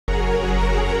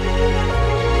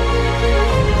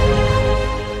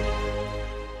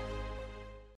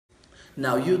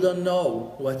Now you don't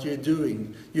know what you're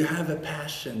doing. You have a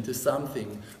passion to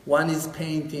something. One is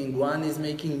painting, one is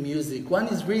making music, one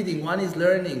is reading, one is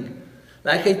learning.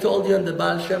 Like I told you on the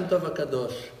Baal Shem Tov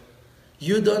HaKadosh,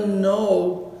 you don't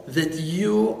know that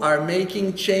you are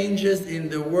making changes in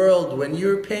the world when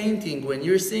you're painting, when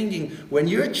you're singing, when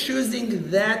you're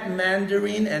choosing that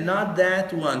mandarin and not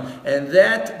that one, and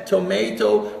that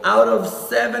tomato out of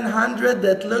 700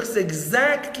 that looks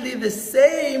exactly the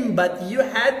same, but you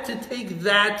had to take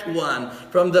that one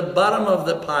from the bottom of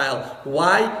the pile.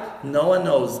 Why? No one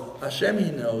knows. Hashem,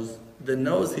 He knows. The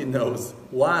nose, He knows.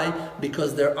 Why?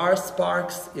 Because there are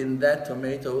sparks in that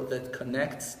tomato that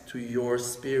connects to your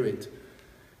spirit.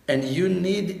 And you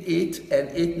need it, and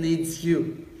it needs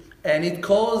you. And it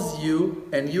calls you,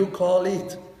 and you call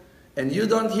it. And you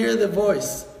don't hear the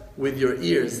voice with your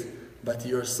ears, but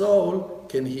your soul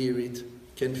can hear it,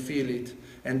 can feel it.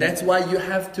 And that's why you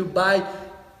have to buy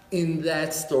in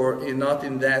that store and not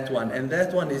in that one. And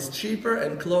that one is cheaper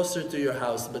and closer to your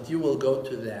house, but you will go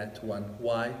to that one.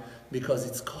 Why? Because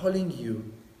it's calling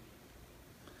you.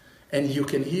 And you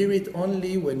can hear it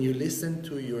only when you listen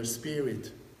to your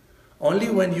spirit.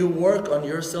 Only when you work on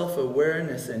your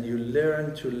self-awareness and you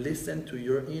learn to listen to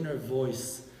your inner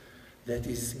voice that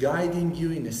is guiding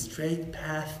you in a straight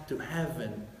path to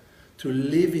heaven, to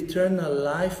live eternal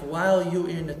life while you're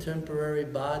in a temporary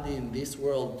body in this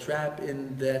world, trapped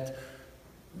in that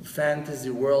fantasy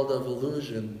world of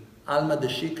illusion, Alma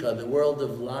Deshika, the world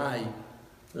of lie,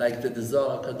 like the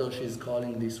Zohar Kadosh is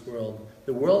calling this world.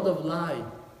 The world of lie,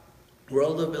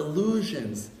 world of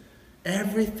illusions.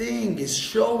 Everything is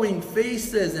showing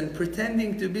faces and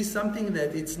pretending to be something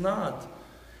that it's not.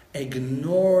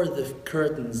 Ignore the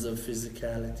curtains of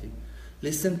physicality.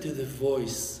 Listen to the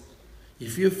voice.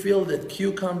 If you feel that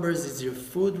cucumbers is your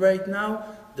food right now,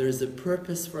 there's a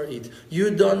purpose for it.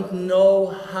 You don't know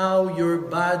how your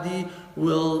body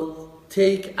will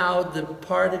take out the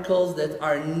particles that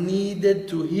are needed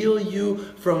to heal you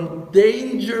from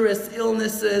dangerous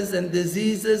illnesses and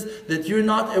diseases that you're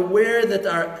not aware that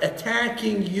are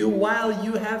attacking you while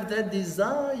you have that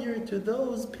desire to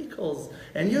those pickles.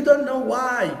 And you don't know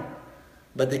why.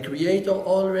 But the Creator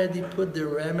already put the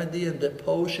remedy and the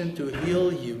potion to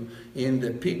heal you in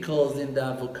the pickles, in the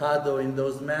avocado, in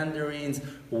those mandarins,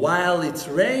 while it's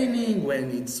raining,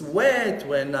 when it's wet,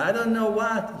 when I don't know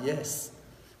what. Yes.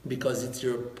 Because it's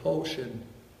your potion,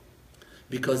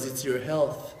 because it's your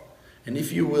health. And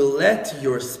if you will let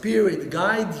your spirit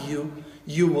guide you,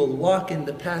 you will walk in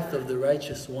the path of the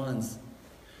righteous ones.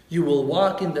 You will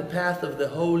walk in the path of the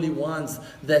holy ones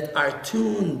that are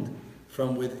tuned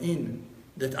from within,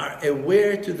 that are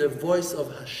aware to the voice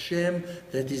of Hashem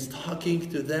that is talking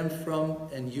to them from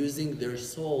and using their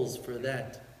souls for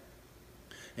that.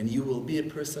 And you will be a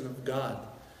person of God.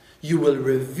 You will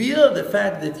reveal the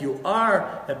fact that you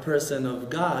are a person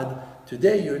of God.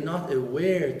 Today you're not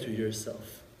aware to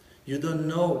yourself. You don't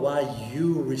know why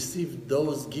you received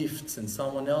those gifts and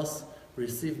someone else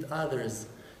received others.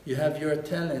 You have your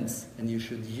talents and you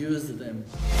should use them.